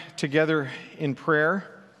together in prayer.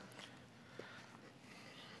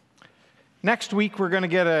 Next week, we're going to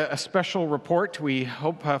get a special report, we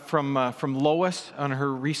hope, from Lois on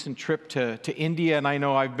her recent trip to India. And I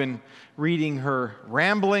know I've been reading her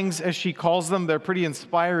ramblings, as she calls them. They're pretty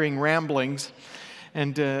inspiring ramblings,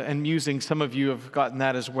 and musing. Some of you have gotten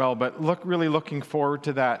that as well. But really looking forward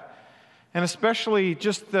to that. And especially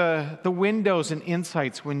just the windows and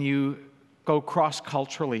insights when you go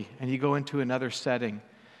cross-culturally and you go into another setting.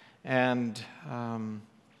 And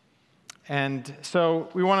so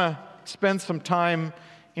we want to spend some time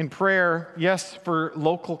in prayer, yes, for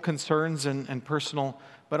local concerns and personal,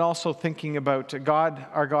 but also thinking about God.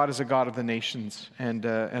 Our God is a God of the nations,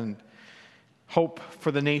 and hope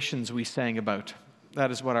for the nations we sang about.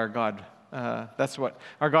 That is what our God, that's what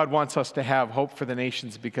our God wants us to have, hope for the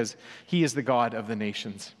nations, because He is the God of the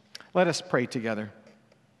nations. Let us pray together.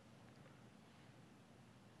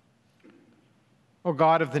 O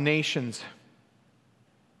God of the nations,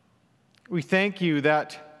 we thank you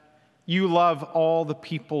that you love all the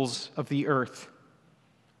peoples of the earth.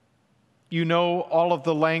 You know all of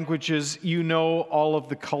the languages. You know all of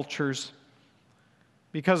the cultures.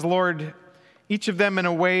 Because, Lord, each of them in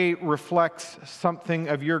a way reflects something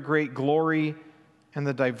of your great glory and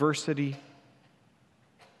the diversity.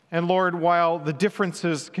 And Lord, while the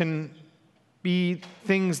differences can be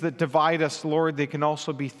things that divide us, Lord, they can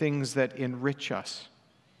also be things that enrich us.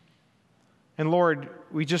 And Lord,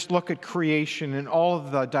 we just look at creation and all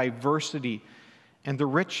of the diversity and the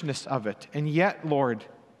richness of it. And yet, Lord,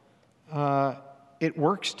 it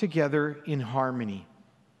works together in harmony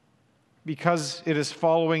because it is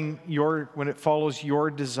when it follows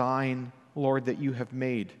your design, Lord, that you have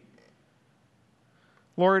made.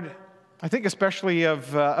 Lord, I think especially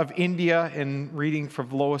of India and reading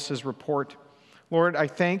from Lois's report. Lord, I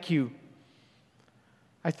thank you.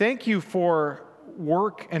 I thank you for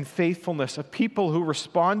work and faithfulness of people who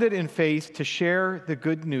responded in faith to share the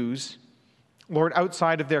good news, Lord,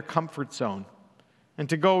 outside of their comfort zone, and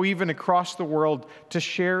to go even across the world to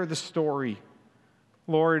share the story,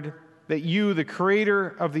 Lord, that you, the creator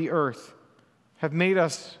of the earth, have made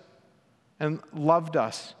us and loved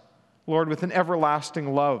us, Lord, with an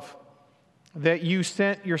everlasting love, that you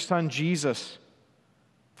sent your Son Jesus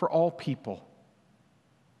for all people.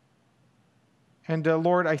 And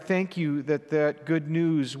Lord, I thank you that good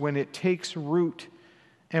news, when it takes root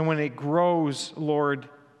and when it grows, Lord,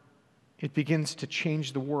 it begins to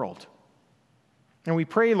change the world. And we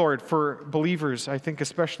pray, Lord, for believers, I think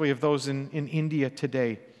especially of those in India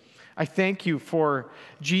today. I thank you for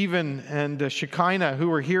Jeevan and Shekinah, who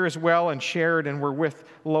were here as well and shared and were with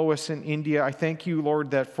Lois in India. I thank you,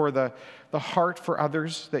 Lord, that for the heart for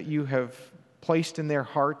others that you have placed in their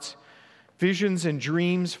hearts, visions and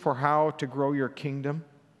dreams for how to grow your kingdom.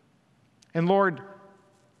 And Lord,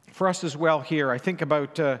 for us as well here, I think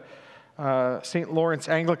about St. Lawrence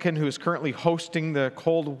Anglican, who is currently hosting the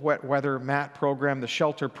cold, wet weather mat program, the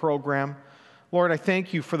shelter program. Lord, I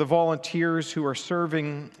thank you for the volunteers who are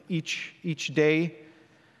serving each day.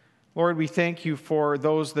 Lord, we thank you for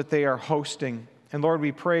those that they are hosting. And Lord,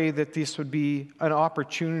 we pray that this would be an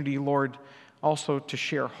opportunity, Lord, also to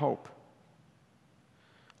share hope.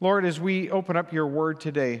 Lord, as we open up your word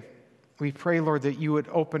today, we pray, Lord, that you would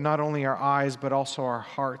open not only our eyes, but also our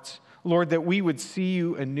hearts. Lord, that we would see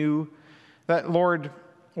you anew. That, Lord,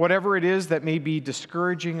 whatever it is that may be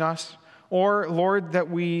discouraging us, or, Lord, that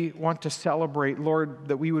we want to celebrate, Lord,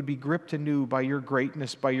 that we would be gripped anew by your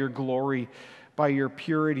greatness, by your glory, by your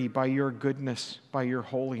purity, by your goodness, by your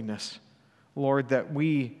holiness. Lord, that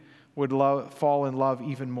we would fall in love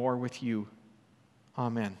even more with you.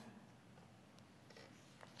 Amen.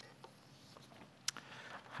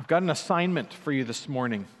 I've got an assignment for you this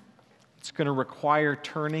morning. It's going to require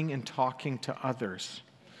turning and talking to others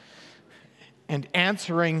and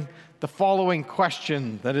answering the following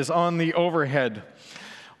question that is on the overhead.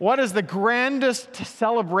 What is the grandest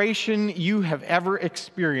celebration you have ever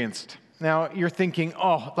experienced? Now, you're thinking,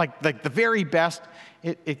 like the very best.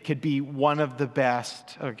 It could be one of the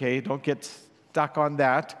best, okay? Don't get stuck on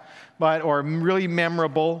that. Or really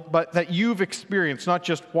memorable, but that you've experienced, not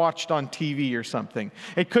just watched on TV or something.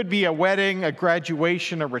 It could be a wedding, a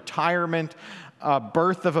graduation, a retirement, a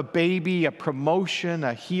birth of a baby, a promotion,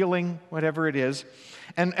 a healing, whatever it is.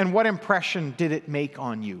 And what impression did it make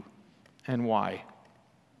on you, and why?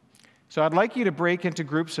 So I'd like you to break into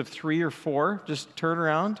groups of 3 or 4. Just turn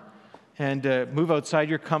around and move outside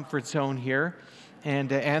your comfort zone here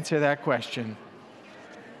and answer that question.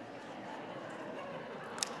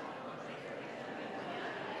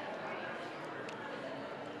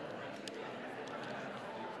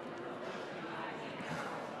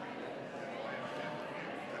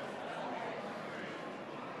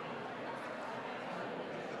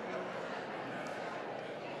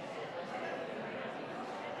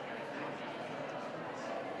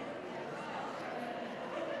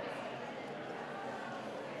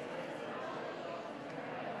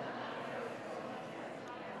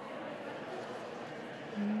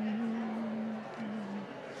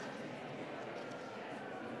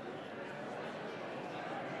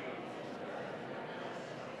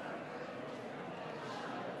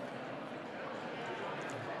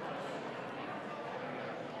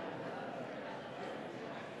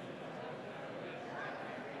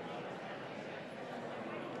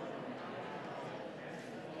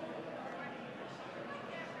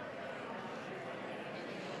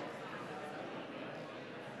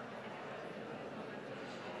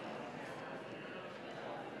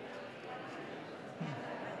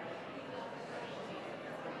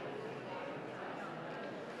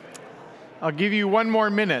 I'll give you one more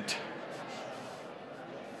minute.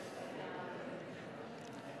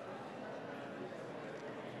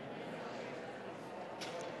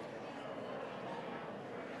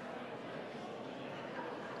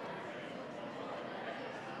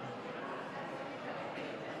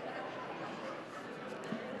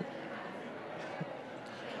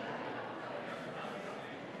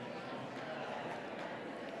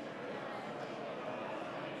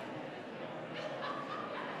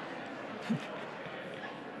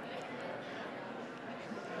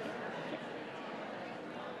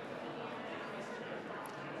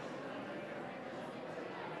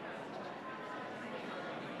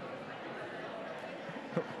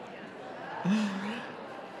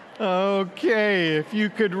 Okay, if you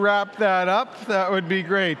could wrap that up, that would be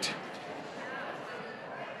great.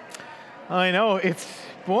 I know,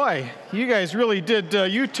 boy, you guys really did,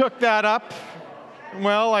 you took that up.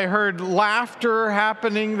 Well, I heard laughter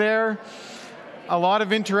happening there, a lot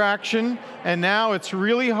of interaction, and now it's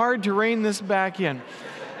really hard to rein this back in.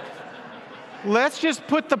 Let's just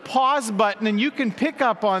put the pause button and you can pick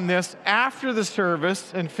up on this after the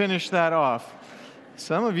service and finish that off.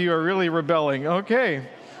 Some of you are really rebelling. Okay.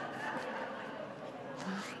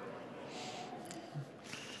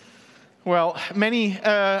 Well,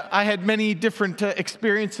 I had many different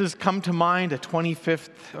experiences come to mind, a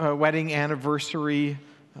 25th wedding anniversary,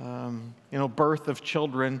 birth of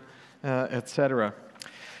children, etc.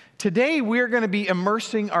 Today, we're going to be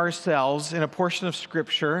immersing ourselves in a portion of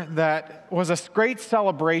Scripture that was a great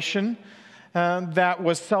celebration that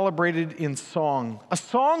was celebrated in song. A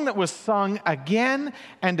song that was sung again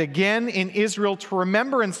and again in Israel to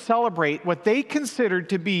remember and celebrate what they considered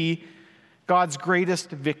to be God's greatest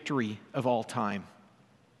victory of all time.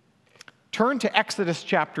 Turn to Exodus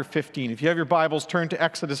chapter 15. If you have your Bibles, turn to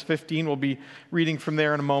Exodus 15. We'll be reading from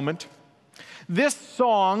there in a moment. This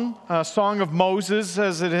song, Song of Moses,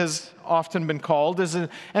 as it has often been called, is an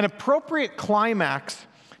appropriate climax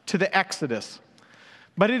to the Exodus.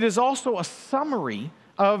 But it is also a summary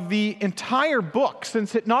of the entire book,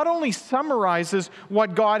 since it not only summarizes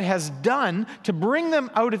what God has done to bring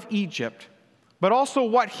them out of Egypt, but also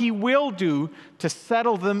what he will do to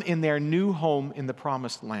settle them in their new home in the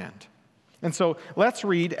promised land. And so let's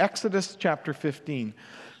read Exodus chapter 15.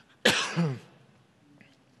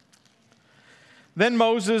 Then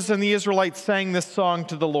Moses and the Israelites sang this song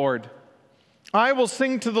to the Lord. I will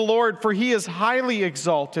sing to the Lord, for he is highly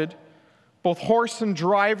exalted. Both horse and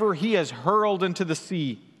driver he has hurled into the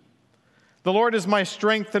sea. The Lord is my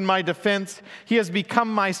strength and my defense. He has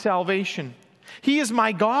become my salvation. He is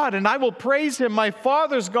my God, and I will praise him, my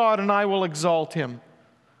father's God, and I will exalt him.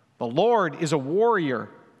 The Lord is a warrior.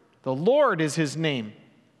 The Lord is his name.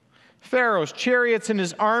 Pharaoh's chariots and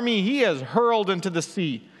his army he has hurled into the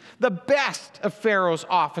sea. The best of Pharaoh's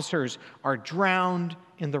officers are drowned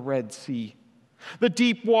in the Red Sea. The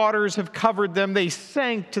deep waters have covered them. They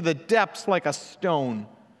sank to the depths like a stone.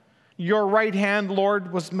 Your right hand,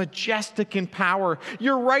 Lord, was majestic in power.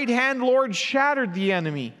 Your right hand, Lord, shattered the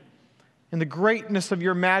enemy. In the greatness of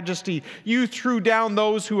your majesty, you threw down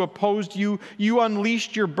those who opposed you. You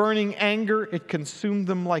unleashed your burning anger. It consumed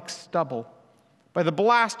them like stubble. By the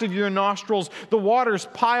blast of your nostrils, the waters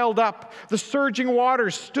piled up. The surging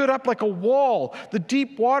waters stood up like a wall. The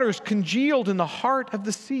deep waters congealed in the heart of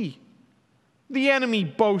the sea. The enemy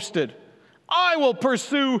boasted, I will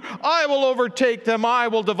pursue, I will overtake them, I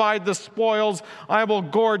will divide the spoils, I will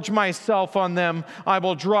gorge myself on them, I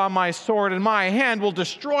will draw my sword, and my hand will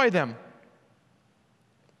destroy them.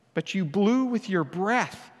 But you blew with your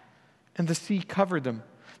breath, and the sea covered them.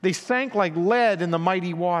 They sank like lead in the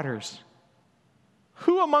mighty waters.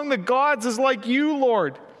 Who among the gods is like you,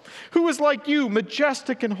 Lord? Who is like you,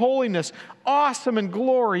 majestic in holiness, awesome in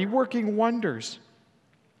glory, working wonders?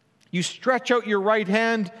 You stretch out your right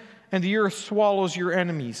hand, and the earth swallows your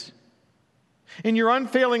enemies. In your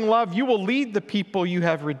unfailing love, you will lead the people you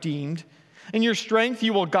have redeemed. In your strength,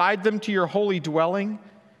 you will guide them to your holy dwelling.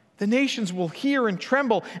 The nations will hear and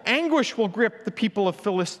tremble. Anguish will grip the people of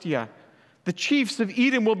Philistia. The chiefs of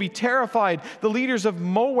Edom will be terrified. The leaders of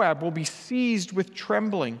Moab will be seized with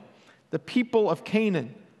trembling. The people of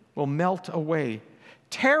Canaan will melt away.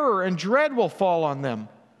 Terror and dread will fall on them.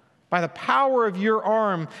 By the power of your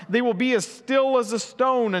arm, they will be as still as a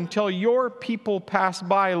stone until your people pass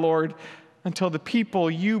by, Lord, until the people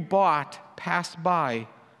you bought pass by.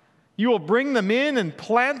 You will bring them in and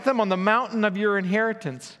plant them on the mountain of your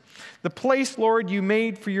inheritance, the place, Lord, you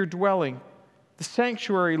made for your dwelling, the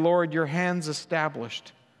sanctuary, Lord, your hands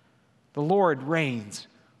established. The Lord reigns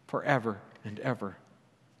forever and ever.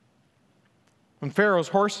 When Pharaoh's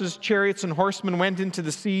horses, chariots, and horsemen went into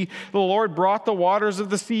the sea, the Lord brought the waters of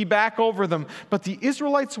the sea back over them. But the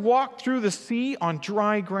Israelites walked through the sea on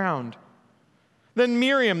dry ground. Then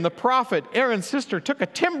Miriam, the prophet, Aaron's sister, took a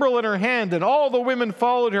timbrel in her hand, and all the women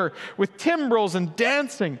followed her with timbrels and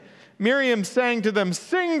dancing. Miriam sang to them,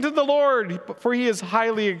 "Sing to the Lord, for he is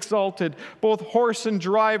highly exalted. Both horse and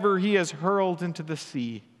driver he has hurled into the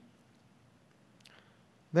sea."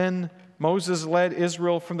 Then Moses led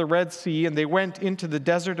Israel from the Red Sea, and they went into the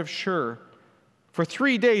desert of Shur. For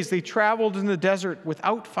 3 days they traveled in the desert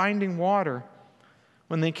without finding water.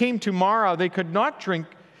 When they came to Marah, they could not drink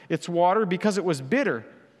its water because it was bitter.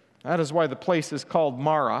 That is why the place is called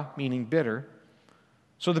Marah, meaning bitter.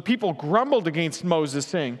 So the people grumbled against Moses,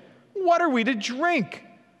 saying, "What are we to drink?"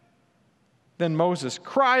 Then Moses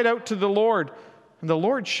cried out to the Lord, and the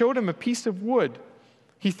Lord showed him a piece of wood.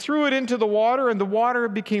 He threw it into the water, and the water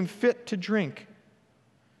became fit to drink.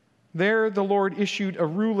 There the Lord issued a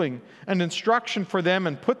ruling, an instruction for them,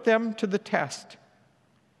 and put them to the test.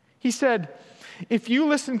 He said, "If you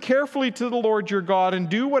listen carefully to the Lord your God and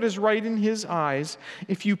do what is right in his eyes,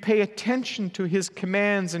 if you pay attention to his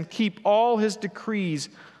commands and keep all his decrees,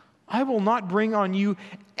 I will not bring on you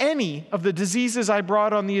any of the diseases I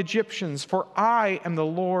brought on the Egyptians, for I am the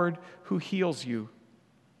Lord who heals you."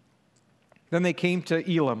 Then they came to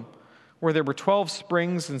Elim, where there were 12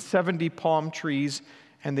 springs and 70 palm trees,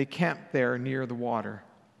 and they camped there near the water.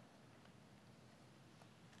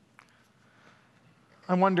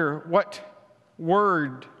 I wonder, what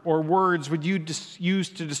word or words would you use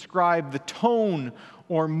to describe the tone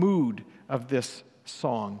or mood of this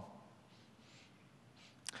song?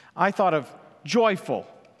 I thought of joyful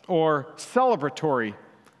or celebratory.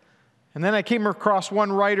 And then I came across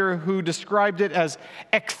one writer who described it as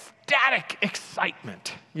ecstatic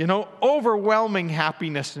excitement, overwhelming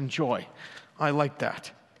happiness and joy. I like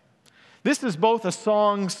that. This is both a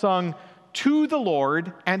song sung to the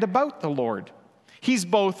Lord and about the Lord. He's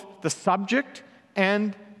both the subject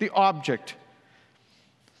and the object.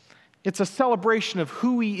 It's a celebration of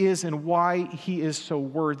who he is and why he is so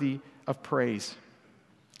worthy of praise.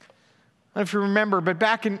 I don't know if you remember, but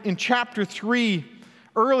back in chapter 3,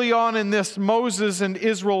 early on in this, Moses and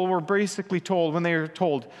Israel were basically told, when they were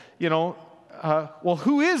told, well,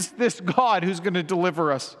 who is this God who's going to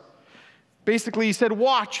deliver us? Basically, he said,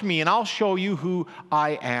 "Watch me, and I'll show you who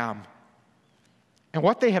I am." And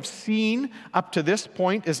what they have seen up to this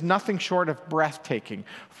point is nothing short of breathtaking,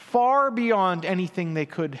 far beyond anything they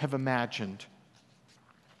could have imagined.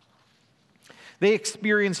 They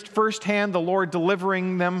experienced firsthand the Lord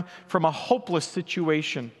delivering them from a hopeless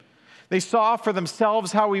situation. They saw for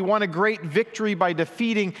themselves how he won a great victory by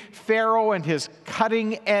defeating Pharaoh and his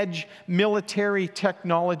cutting-edge military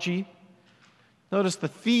technology. Notice the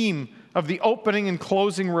theme of the opening and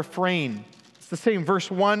closing refrain. It's the same,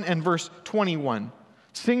 verse 1 and verse 21.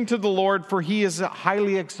 "Sing to the Lord, for he is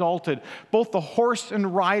highly exalted. Both the horse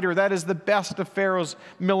and rider, that is the best of Pharaoh's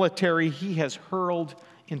military, he has hurled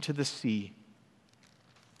into the sea."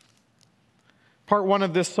 Part 1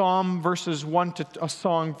 of this psalm, verses 1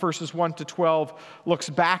 to 12, looks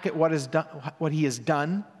back at what he has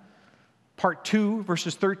done. Part 2,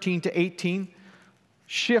 verses 13 to 18,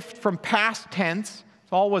 shift from past tense,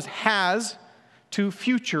 always has, to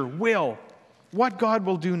future, will, what God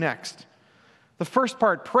will do next. The first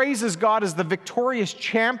part praises God as the victorious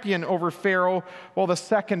champion over Pharaoh, while the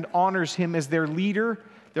second honors him as their leader,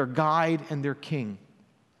 their guide, and their king.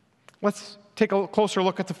 Let's take a closer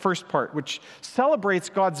look at the first part, which celebrates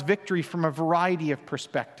God's victory from a variety of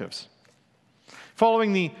perspectives.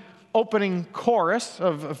 Following the opening chorus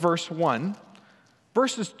of verse 1,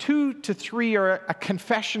 verses 2 to 3 are a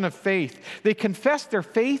confession of faith. They confess their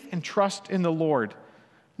faith and trust in the Lord.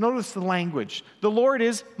 Notice the language. The Lord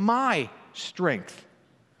is my strength,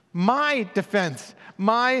 my defense,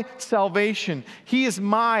 my salvation. He is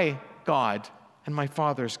my God and my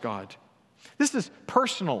Father's God. This is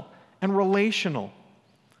personal and relational,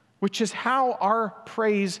 which is how our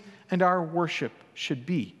praise and our worship should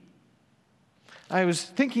be. I was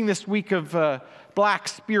thinking this week of black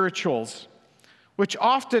spirituals, which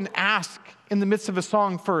often ask in the midst of a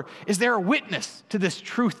song for, is there a witness to this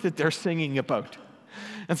truth that they're singing about?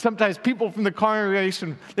 And sometimes people from the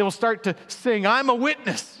congregation, they will start to sing, "I'm a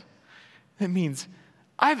witness." That means,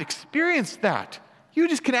 I've experienced that. You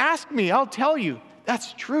just can ask me, I'll tell you.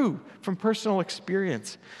 That's true from personal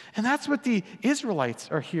experience. And that's what the Israelites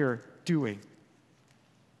are here doing.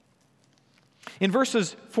 In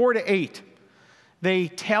verses 4 to 8, they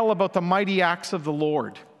tell about the mighty acts of the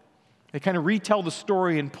Lord. They kind of retell the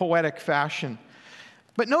story in poetic fashion.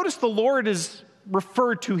 But notice the Lord is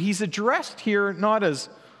referred to, he's addressed here not as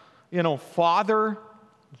Father,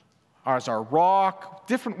 as our rock,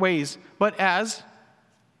 different ways, but as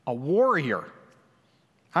a warrior.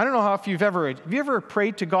 I don't know have you ever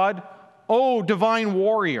prayed to God, "Oh, divine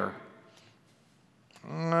warrior"?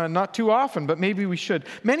 Not too often, but maybe we should.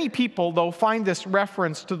 Many people, though, find this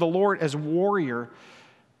reference to the Lord as warrior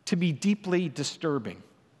to be deeply disturbing.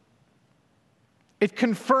 It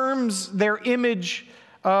confirms their image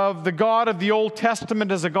of the God of the Old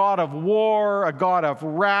Testament as a God of war, a God of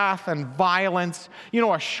wrath and violence.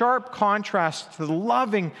 A sharp contrast to the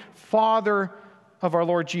loving Father of our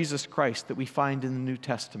Lord Jesus Christ that we find in the New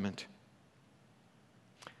Testament.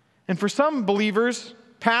 And for some believers,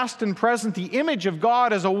 past and present, the image of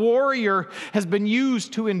God as a warrior has been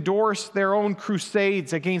used to endorse their own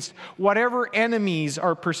crusades against whatever enemies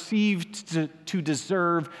are perceived to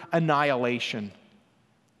deserve annihilation.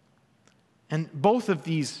 And both of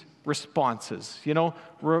these responses,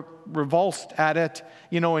 revulsed at it,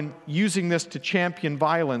 and using this to champion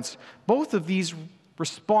violence, both of these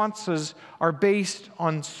responses are based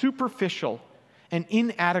on superficial and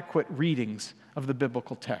inadequate readings of the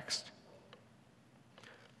biblical text.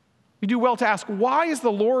 We do well to ask, why is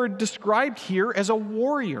the Lord described here as a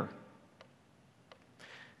warrior?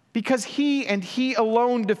 Because he and he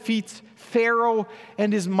alone defeats Pharaoh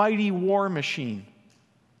and his mighty war machine.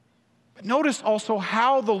 But notice also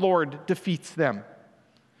how the Lord defeats them.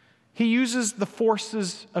 He uses the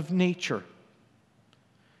forces of nature.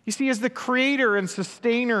 You see, as the creator and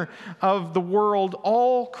sustainer of the world,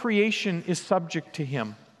 all creation is subject to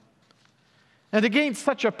him. And against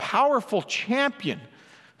such a powerful champion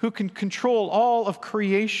who can control all of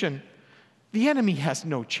creation, the enemy has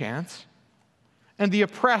no chance, and the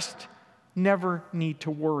oppressed never need to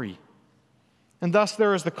worry. And thus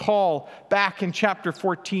there is the call back in chapter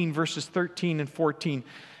 14, verses 13 and 14,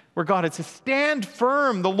 where God says, "Stand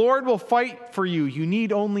firm, the Lord will fight for you. You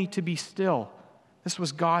need only to be still." This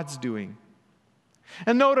was God's doing.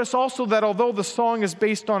 And notice also that although the song is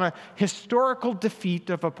based on a historical defeat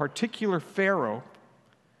of a particular Pharaoh,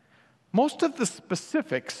 most of the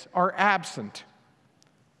specifics are absent.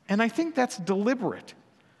 And I think that's deliberate,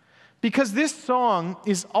 because this song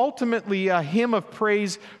is ultimately a hymn of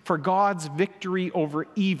praise for God's victory over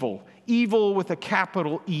evil. Evil with a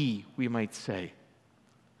capital E, we might say.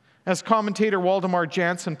 As commentator Waldemar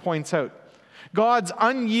Jansen points out, God's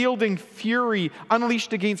unyielding fury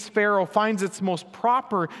unleashed against Pharaoh finds its most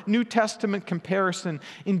proper New Testament comparison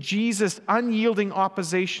in Jesus' unyielding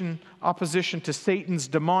opposition to Satan's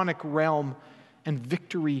demonic realm and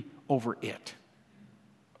victory over it.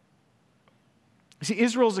 See,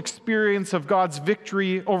 Israel's experience of God's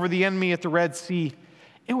victory over the enemy at the Red Sea,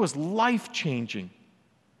 it was life-changing.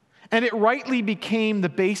 And it rightly became the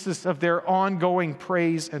basis of their ongoing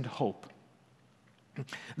praise and hope.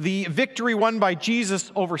 The victory won by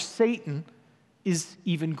Jesus over Satan is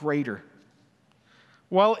even greater.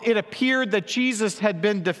 While it appeared that Jesus had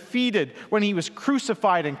been defeated when he was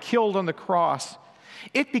crucified and killed on the cross,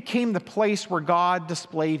 it became the place where God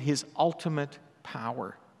displayed his ultimate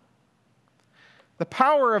power. The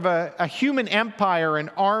power of a human empire, an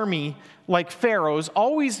army like Pharaoh's,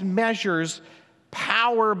 always measures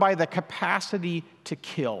power by the capacity to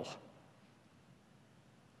kill.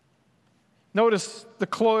 Notice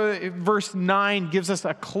verse 9 gives us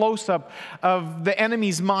a close-up of the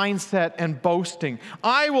enemy's mindset and boasting.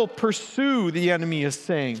 "I will pursue," the enemy is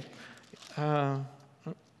saying.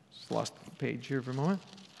 Just lost the page here for a moment.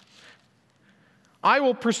 "I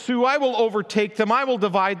will pursue, I will overtake them, I will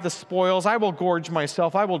divide the spoils, I will gorge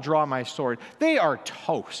myself, I will draw my sword." They are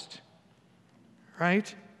toast,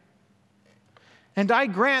 right? And I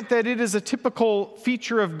grant that it is a typical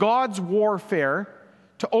feature of God's warfare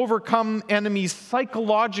to overcome enemies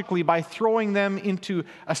psychologically by throwing them into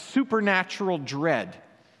a supernatural dread.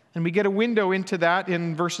 And we get a window into that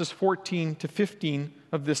in verses 14 to 15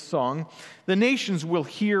 of this song. "The nations will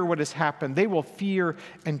hear what has happened. They will fear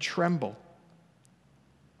and tremble."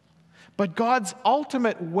 But God's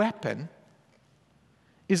ultimate weapon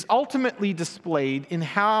is ultimately displayed in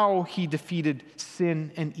how he defeated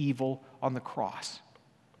sin and evil on the cross.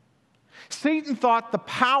 Satan thought the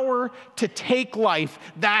power to take life,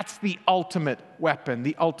 that's the ultimate weapon,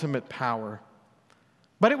 the ultimate power.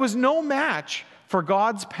 But it was no match for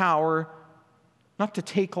God's power not to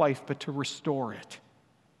take life, but to restore it.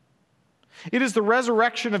 It is the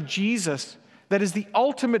resurrection of Jesus that is the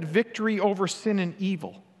ultimate victory over sin and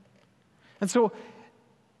evil. And so,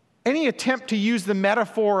 any attempt to use the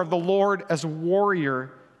metaphor of the Lord as a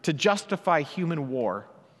warrior to justify human war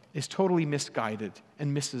is totally misguided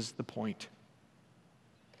and misses the point.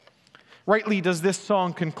 Rightly does this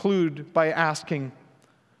song conclude by asking,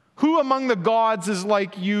 Who among the gods is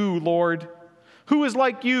like you, Lord? Who is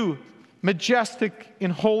like you, majestic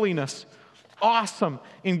in holiness, awesome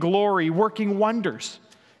in glory, working wonders?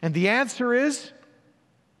 And the answer is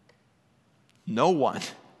no one.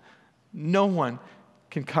 No one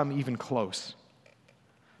can come even close.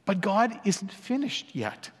 But God isn't finished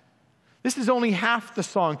yet. This is only half the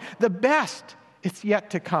song. The best, it's yet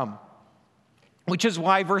to come. Which is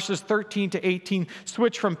why verses 13 to 18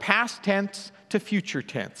 switch from past tense to future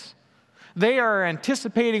tense. They are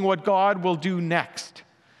anticipating what God will do next.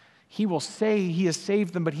 He will say he has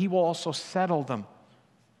saved them, but he will also settle them.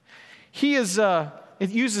 It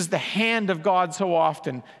uses the hand of God so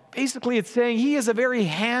often. Basically, it's saying he is a very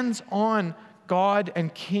hands-on God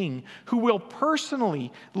and King who will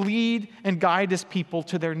personally lead and guide his people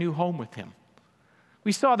to their new home with him.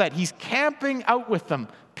 We saw that. He's camping out with them,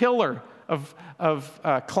 pillar of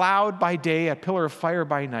cloud by day, a pillar of fire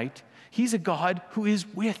by night. He's a God who is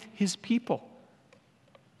with his people.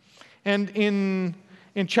 And in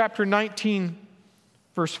chapter 19,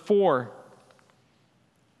 verse 4,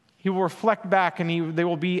 he will reflect back and they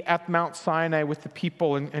will be at Mount Sinai with the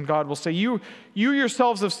people, and God will say, You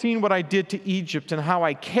yourselves have seen what I did to Egypt and how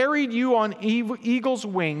I carried you on eagle's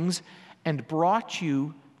wings and brought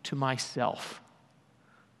you to myself.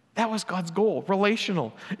 That was God's goal,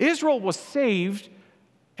 relational. Israel was saved,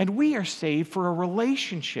 and we are saved for a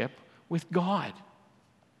relationship with God.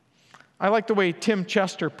 I like the way Tim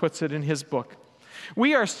Chester puts it in his book.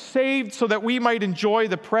 We are saved so that we might enjoy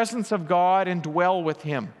the presence of God and dwell with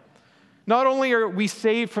him. Not only are we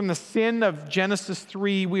saved from the sin of Genesis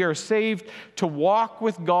 3, we are saved to walk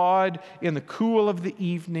with God in the cool of the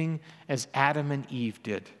evening as Adam and Eve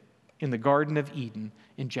did in the Garden of Eden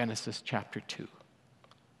in Genesis chapter 2.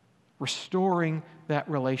 Restoring that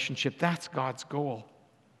relationship, that's God's goal.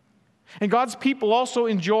 And God's people also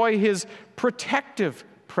enjoy his protective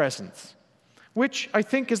presence, which I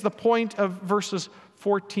think is the point of verses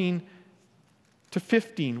 14 to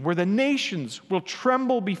 15, where the nations will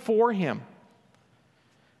tremble before him.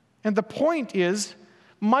 And the point is,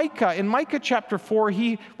 in Micah chapter 4,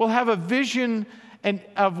 he will have a vision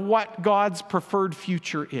of what God's preferred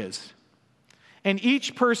future is. And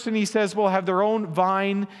each person, he says, will have their own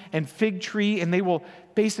vine and fig tree, and they will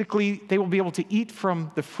be able to eat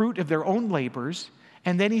from the fruit of their own labors.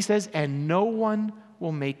 And then he says, and no one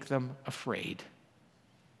will make them afraid.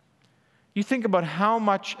 You think about how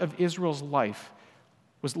much of Israel's life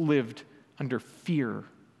was lived under fear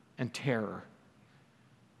and terror.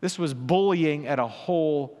 This was bullying at a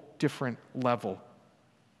whole different level,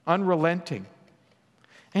 unrelenting.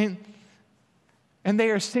 And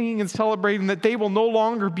they are singing and celebrating that they will no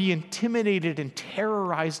longer be intimidated and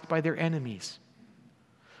terrorized by their enemies.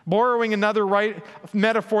 Borrowing another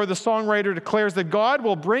metaphor, the songwriter declares that God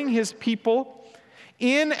will bring his people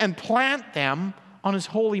in and plant them on his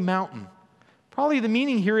holy mountain. Probably the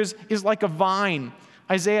meaning here is like a vine.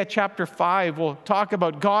 Isaiah chapter 5 will talk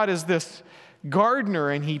about God as this gardener,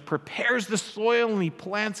 and he prepares the soil and he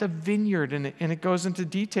plants a vineyard, and it goes into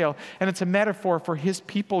detail. And it's a metaphor for his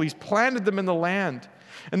people. He's planted them in the land.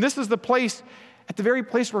 And this is the place, at the very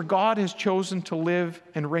place where God has chosen to live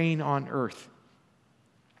and reign on earth.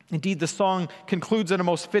 Indeed, the song concludes in a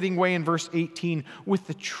most fitting way in verse 18 with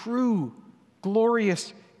the true,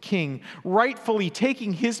 glorious King rightfully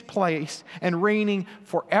taking his place and reigning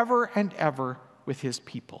forever and ever with his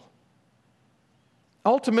people.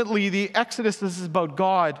 Ultimately, the Exodus is about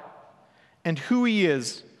God and who he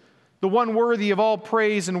is, the one worthy of all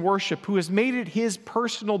praise and worship, who has made it his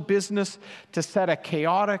personal business to set a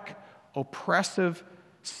chaotic, oppressive,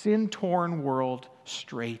 sin-torn world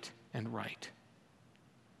straight and right.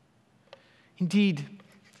 Indeed,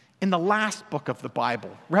 in the last book of the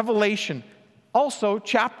Bible, Revelation, also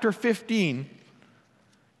chapter 15,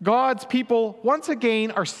 God's people once again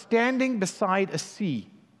are standing beside a sea.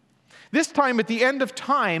 This time, at the end of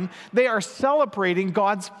time, they are celebrating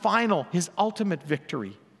God's final, his ultimate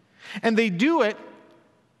victory. And they do it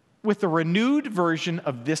with a renewed version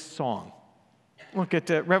of this song. Look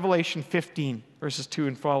at Revelation 15, verses 2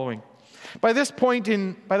 and following. By this point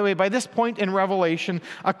in Revelation,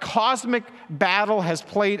 a cosmic battle has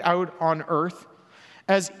played out on earth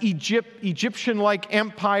as Egyptian-like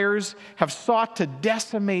empires have sought to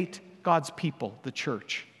decimate God's people, the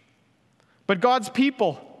church. But God's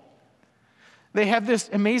people, they have this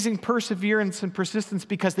amazing perseverance and persistence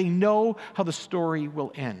because they know how the story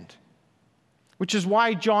will end. Which is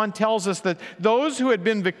why John tells us that those who had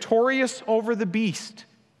been victorious over the beast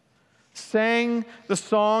sang the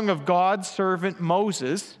song of God's servant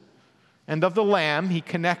Moses and of the Lamb. He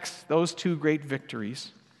connects those two great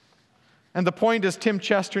victories. And the point, as Tim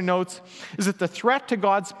Chester notes, is that the threat to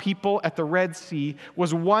God's people at the Red Sea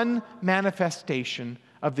was one manifestation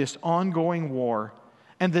of this ongoing war.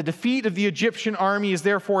 And the defeat of the Egyptian army is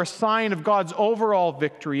therefore a sign of God's overall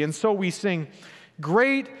victory. And so we sing,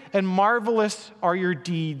 "Great and marvelous are your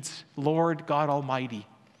deeds, Lord God Almighty."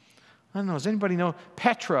 I don't know, does anybody know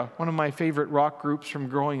Petra, one of my favorite rock groups from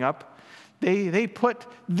growing up? They put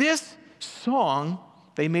this song,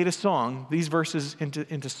 they made a song, these verses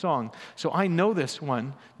into song. So I know this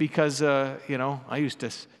one because, I used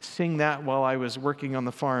to sing that while I was working on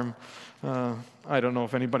the farm. I don't know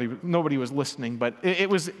if nobody was listening, but it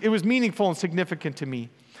was meaningful and significant to me.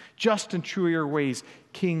 Just and true are your ways,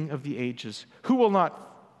 King of the ages. Who will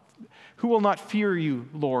not fear you,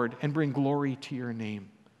 Lord, and bring glory to your name?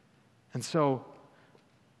 And so,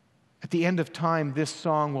 at the end of time, this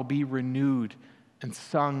song will be renewed and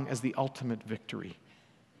sung as the ultimate victory.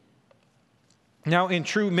 Now, in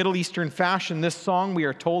true Middle Eastern fashion, this song, we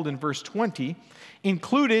are told in verse 20,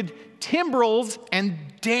 included timbrels and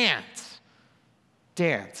dance.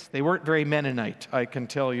 Dance. They weren't very Mennonite, I can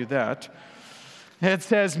tell you that. It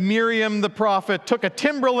says, Miriam the prophet took a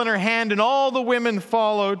timbrel in her hand, and all the women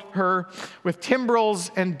followed her with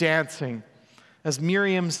timbrels and dancing, as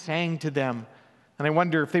Miriam sang to them. And I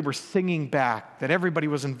wonder if they were singing back, that everybody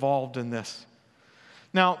was involved in this.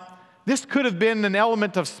 Now, this could have been an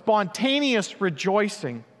element of spontaneous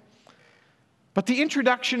rejoicing. But the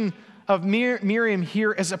introduction of Miriam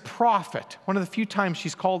here as a prophet, one of the few times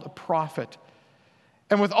she's called a prophet,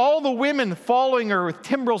 and with all the women following her with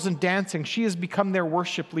timbrels and dancing, she has become their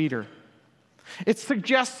worship leader. It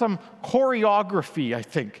suggests some choreography, I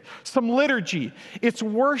think, some liturgy. It's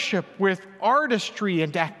worship with artistry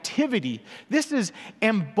and activity. This is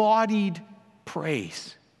embodied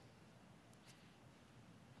praise.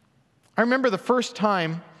 I remember the first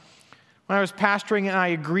time when I was pastoring and I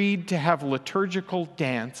agreed to have liturgical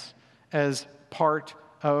dance as part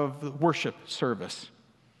of the worship service.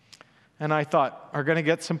 And I thought, we're going to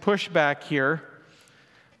get some pushback here.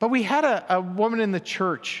 But we had a woman in the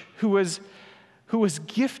church who was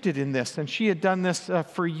gifted in this, and she had done this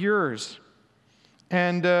for years.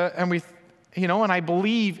 And I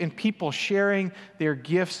believe in people sharing their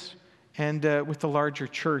gifts and with the larger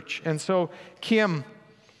church. And so Kim,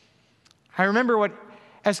 I remember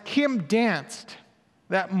as Kim danced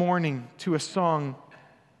that morning to a song,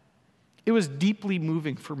 it was deeply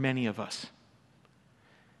moving for many of us.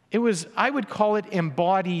 I would call it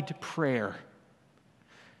embodied prayer.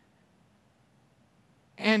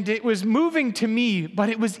 And it was moving to me, but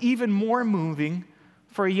it was even more moving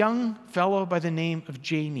for a young fellow by the name of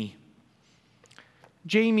Jamie.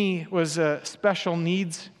 Jamie was special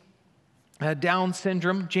needs, Down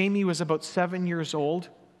syndrome. Jamie was about 7 years old.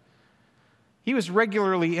 He was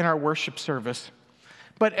regularly in our worship service.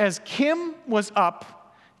 But as Kim was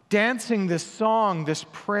up dancing this song, this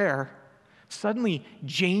prayer, suddenly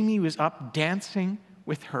Jamie was up dancing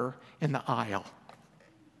with her in the aisle.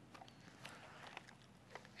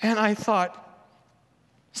 And I thought,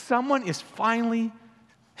 someone is finally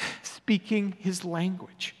speaking his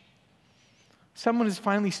language. Someone is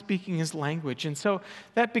finally speaking his language. And so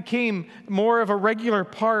that became more of a regular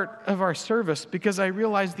part of our service because I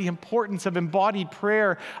realized the importance of embodied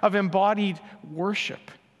prayer, of embodied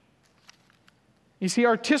worship. You see,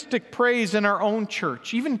 artistic praise in our own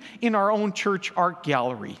church, even in our own church art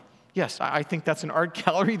gallery. Yes, I think that's an art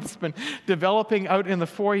gallery that's been developing out in the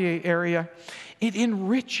foyer area. It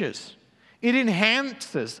enriches, it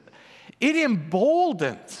enhances, it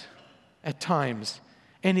emboldens at times,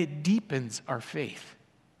 and it deepens our faith.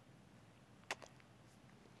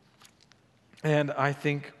 And I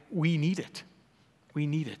think we need it. We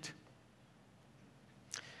need it.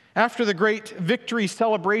 After the great victory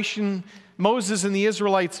celebration, Moses and the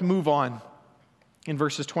Israelites move on in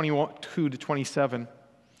verses 22 to 27.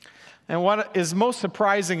 And what is most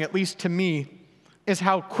surprising, at least to me, is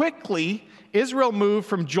how quickly Israel moved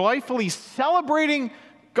from joyfully celebrating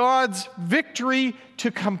God's victory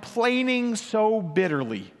to complaining so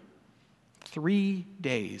bitterly. 3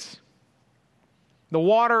 days. The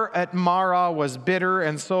water at Marah was bitter,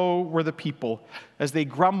 and so were the people, as they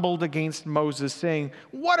grumbled against Moses, saying,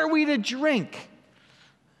 "What are we to drink?"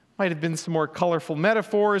 Might have been some more colorful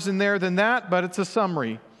metaphors in there than that, but it's a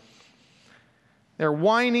summary. Their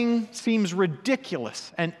whining seems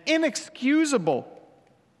ridiculous and inexcusable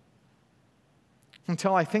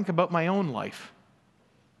until I think about my own life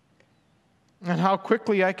and how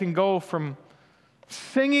quickly I can go from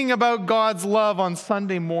singing about God's love on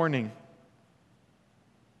Sunday morning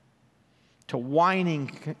to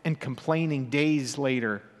whining and complaining days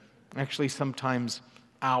later, actually sometimes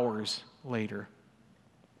hours later.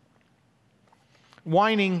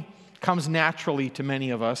 Whining comes naturally to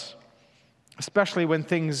many of us, especially when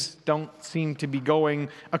things don't seem to be going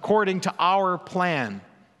according to our plan,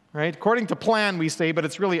 right? According to plan, we say, but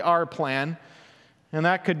it's really our plan. And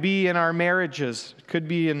that could be in our marriages, it could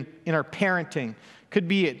be in our parenting, could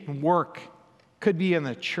be at work, could be in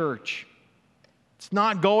the church. It's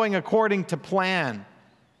not going according to plan.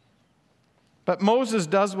 But Moses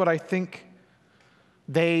does what I think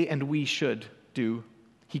they and we should do.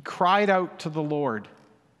 He cried out to the Lord,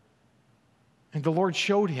 and the Lord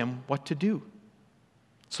showed him what to do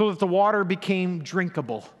so that the water became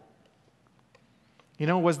drinkable.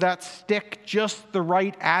 Was that stick just the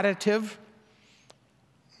right additive?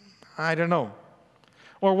 I don't know.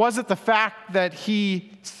 Or was it the fact that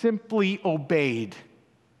he simply obeyed?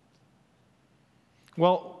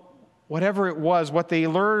 Well, whatever it was, what they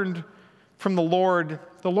learned from the Lord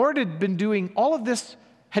had been doing, all of this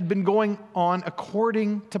had been going on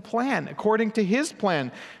according to plan, according to his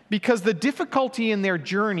plan. Because the difficulty in their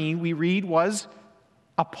journey, we read, was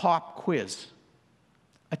a pop quiz,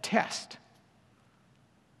 a test.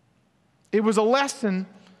 It was a lesson.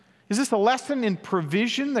 Is this a lesson in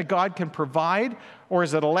provision that God can provide, or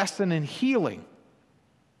is it a lesson in healing?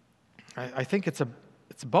 I think it's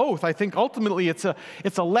both. I think ultimately it's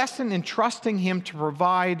a lesson in trusting him to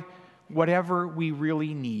provide whatever we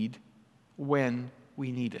really need when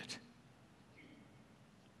we need it.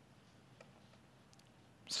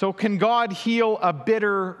 So can God heal a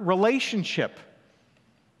bitter relationship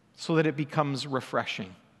so that it becomes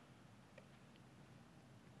refreshing?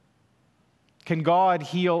 Can God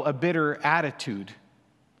heal a bitter attitude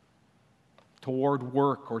toward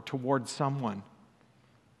work or toward someone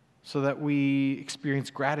so that we experience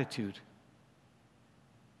gratitude?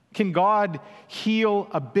 Can God heal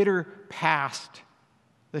a bitter past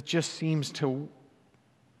that just seems to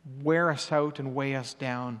wear us out and weigh us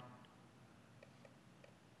down?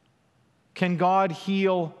 Can God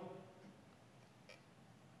heal?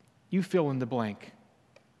 You fill in the blank.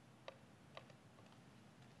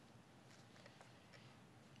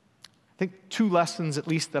 I think two lessons, at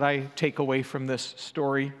least, that I take away from this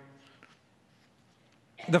story.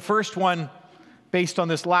 The first one, based on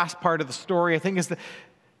this last part of the story, I think is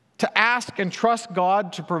to ask and trust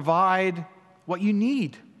God to provide what you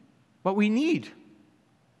need, what we need.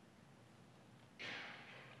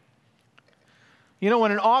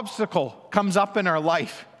 When an obstacle comes up in our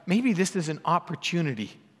life, maybe this is an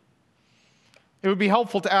opportunity. It would be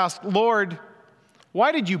helpful to ask, Lord,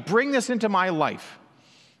 why did you bring this into my life?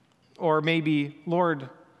 Or maybe, Lord,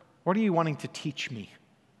 what are you wanting to teach me?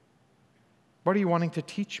 What are you wanting to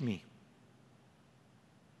teach me?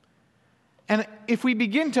 And if we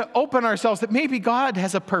begin to open ourselves that maybe God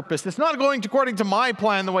has a purpose, it's not going according to my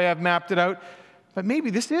plan the way I've mapped it out, but maybe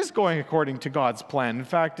this is going according to God's plan. In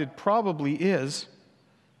fact, it probably is.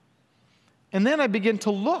 And then I begin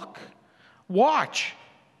to look, watch,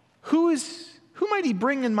 who might he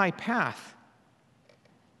bring in my path?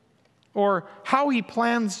 Or how he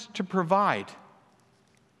plans to provide.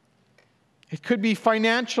 It could be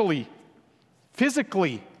financially,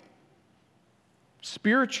 physically,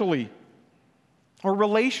 spiritually, or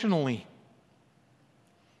relationally.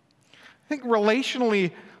 I think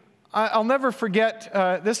relationally, I'll never forget,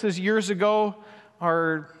 this is years ago,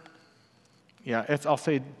 our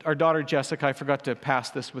daughter Jessica, I forgot to pass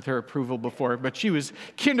this with her approval before, but she was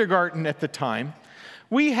kindergarten at the time.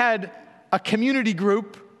 We had a community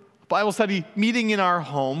group, Bible study meeting in our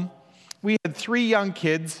home. We had 3 young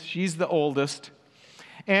kids. She's the oldest.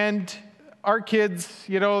 And our kids,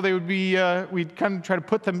 they would be, we'd kind of try to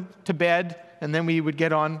put them to bed, and then we would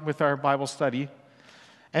get on with our Bible study.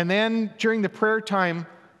 And then during the prayer time,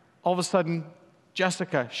 all of a sudden,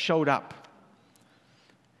 Jessica showed up.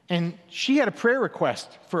 And she had a prayer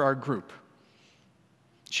request for our group.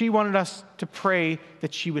 She wanted us to pray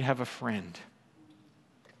that she would have a friend.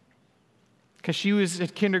 Because she was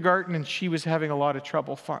at kindergarten and she was having a lot of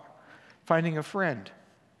trouble finding a friend.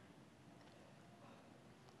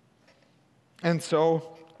 And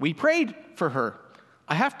so we prayed for her.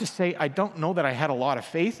 I have to say, I don't know that I had a lot of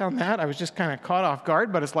faith on that. I was just kind of caught off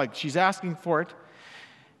guard, but it's like she's asking for it.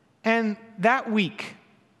 And that week,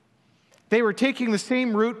 they were taking the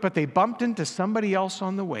same route, but they bumped into somebody else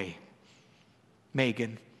on the way,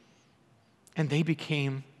 Megan. And they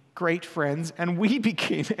became great friends, and we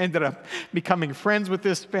ended up becoming friends with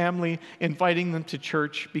this family, inviting them to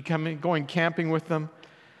church, going camping with them.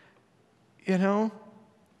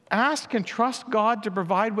 Ask and trust God to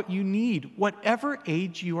provide what you need, whatever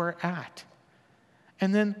age you are at.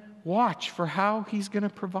 And then watch for how he's going to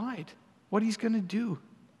provide, what he's going to do.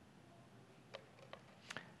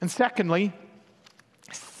 And secondly,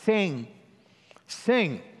 sing.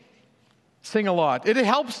 Sing. Sing a lot. It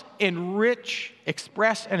helps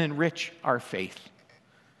express and enrich our faith.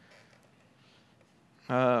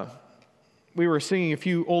 We were singing a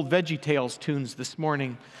few old VeggieTales tunes this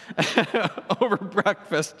morning over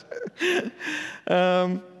breakfast.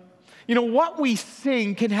 What we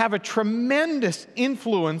sing can have a tremendous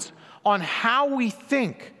influence on how we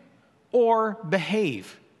think or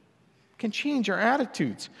behave. It can change our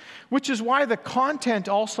attitudes, which is why the content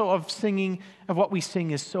also of what we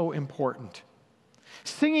sing is so important.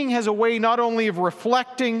 Singing has a way not only of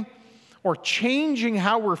reflecting or changing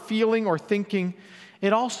how we're feeling or thinking,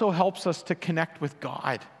 it also helps us to connect with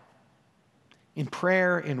God in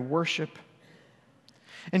prayer, in worship.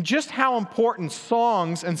 And just how important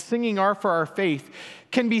songs and singing are for our faith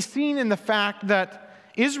can be seen in the fact that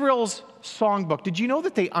Israel's songbook, did you know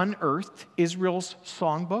that they unearthed Israel's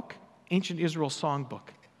songbook? Ancient Israel's songbook.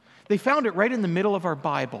 They found it right in the middle of our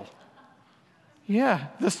Bible. Yeah,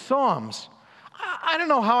 the Psalms. I don't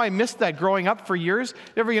know how I missed that growing up for years.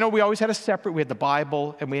 We always had we had the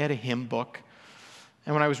Bible and we had a hymn book.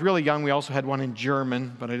 And when I was really young, we also had one in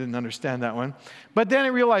German, but I didn't understand that one. But then I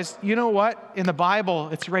realized, you know what? In the Bible,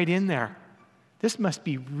 it's right in there. This must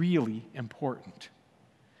be really important.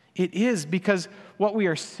 It is, because what we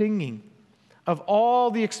are singing, of all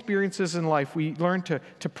the experiences in life, we learn to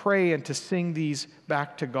pray and to sing these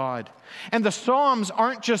back to God. And the Psalms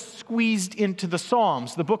aren't just squeezed into the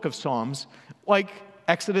Psalms, the book of Psalms, like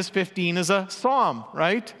Exodus 15 is a psalm,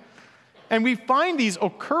 right? And we find these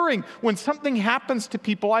occurring when something happens to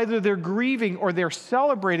people, either they're grieving or they're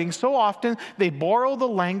celebrating. So often they borrow the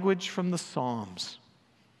language from the Psalms.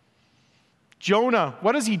 Jonah,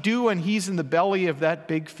 what does he do when he's in the belly of that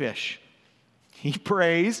big fish? He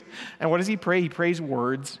prays. And what does he pray? He prays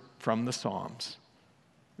words from the Psalms.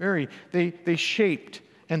 They shaped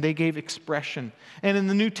and they gave expression. And in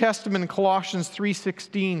the New Testament, in Colossians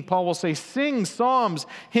 3:16, Paul will say, sing psalms,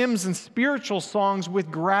 hymns, and spiritual songs with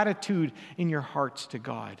gratitude in your hearts to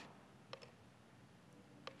God.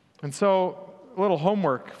 And so, a little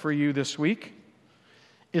homework for you this week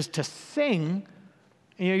is to sing.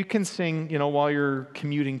 You can sing, while you're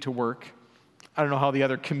commuting to work. I don't know how the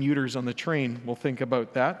other commuters on the train will think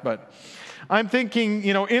about that, but I'm thinking,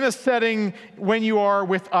 in a setting when you are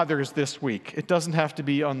with others this week. It doesn't have to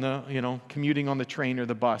be on the, commuting on the train or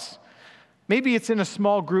the bus. Maybe it's in a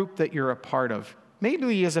small group that you're a part of.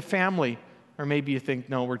 Maybe as a family, or maybe you think,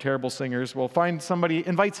 no, we're terrible singers. Well,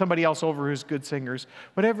 invite somebody else over who's good singers.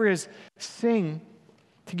 Whatever it is, sing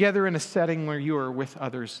together in a setting where you are with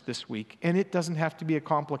others this week. And it doesn't have to be a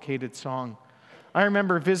complicated song. I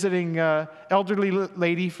remember visiting an elderly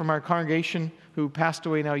lady from our congregation who passed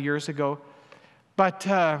away now years ago. But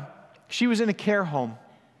she was in a care home.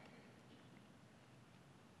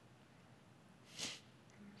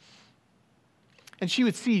 And she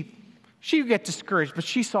would get discouraged, but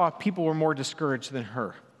she saw people were more discouraged than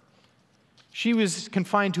her. She was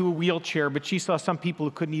confined to a wheelchair, but she saw some people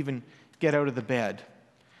who couldn't even get out of the bed.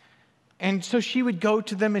 And so she would go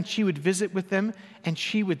to them and she would visit with them and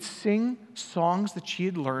she would sing songs that she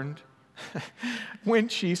had learned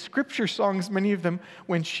scripture songs, many of them,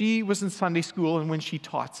 when she was in Sunday school and when she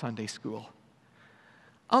taught Sunday school.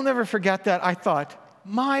 I'll never forget that. I thought,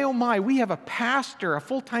 my, oh my, we have a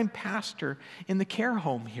full-time pastor in the care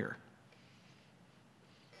home here.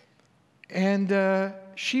 And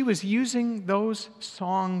she was using those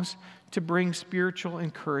songs to bring spiritual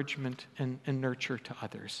encouragement and nurture to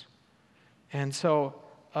others. And so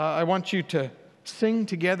I want you to sing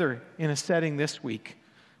together in a setting this week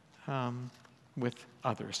with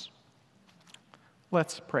others.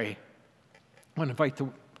 Let's pray. I want to invite the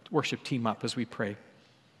worship team up as we pray.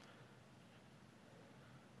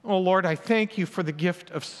 Oh Lord, I thank you for the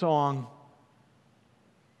gift of song,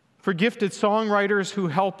 for gifted songwriters who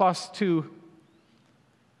help us to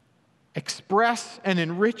express and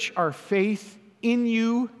enrich our faith in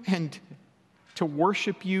you and to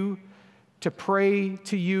worship you, to pray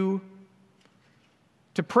to you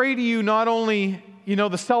not only, the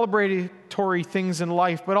celebratory things in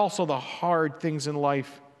life, but also the hard things in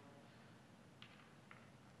life.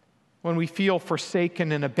 When we feel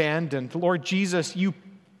forsaken and abandoned, Lord Jesus, you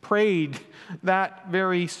prayed that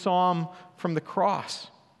very psalm from the cross.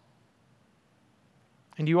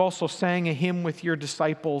 And you also sang a hymn with your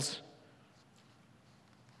disciples.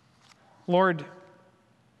 Lord,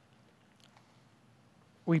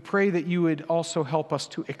 we pray that you would also help us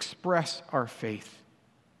to express our faith,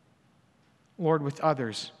 Lord, with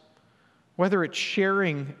others. Whether it's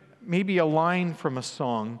sharing maybe a line from a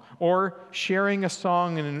song or sharing a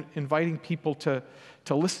song and inviting people to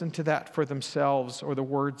listen to that for themselves or the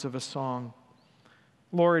words of a song.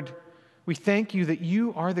 Lord, We thank you that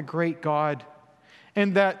you are the great God,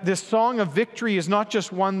 and that this song of victory is not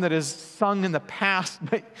just one that is sung in the past,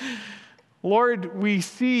 but Lord, we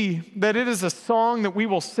see that it is a song that we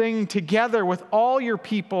will sing together with all your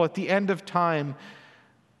people at the end of time,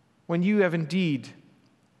 when you have indeed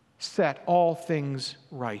set all things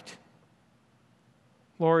right.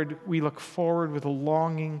 Lord, we look forward with a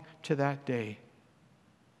longing to that day.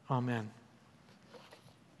 Amen.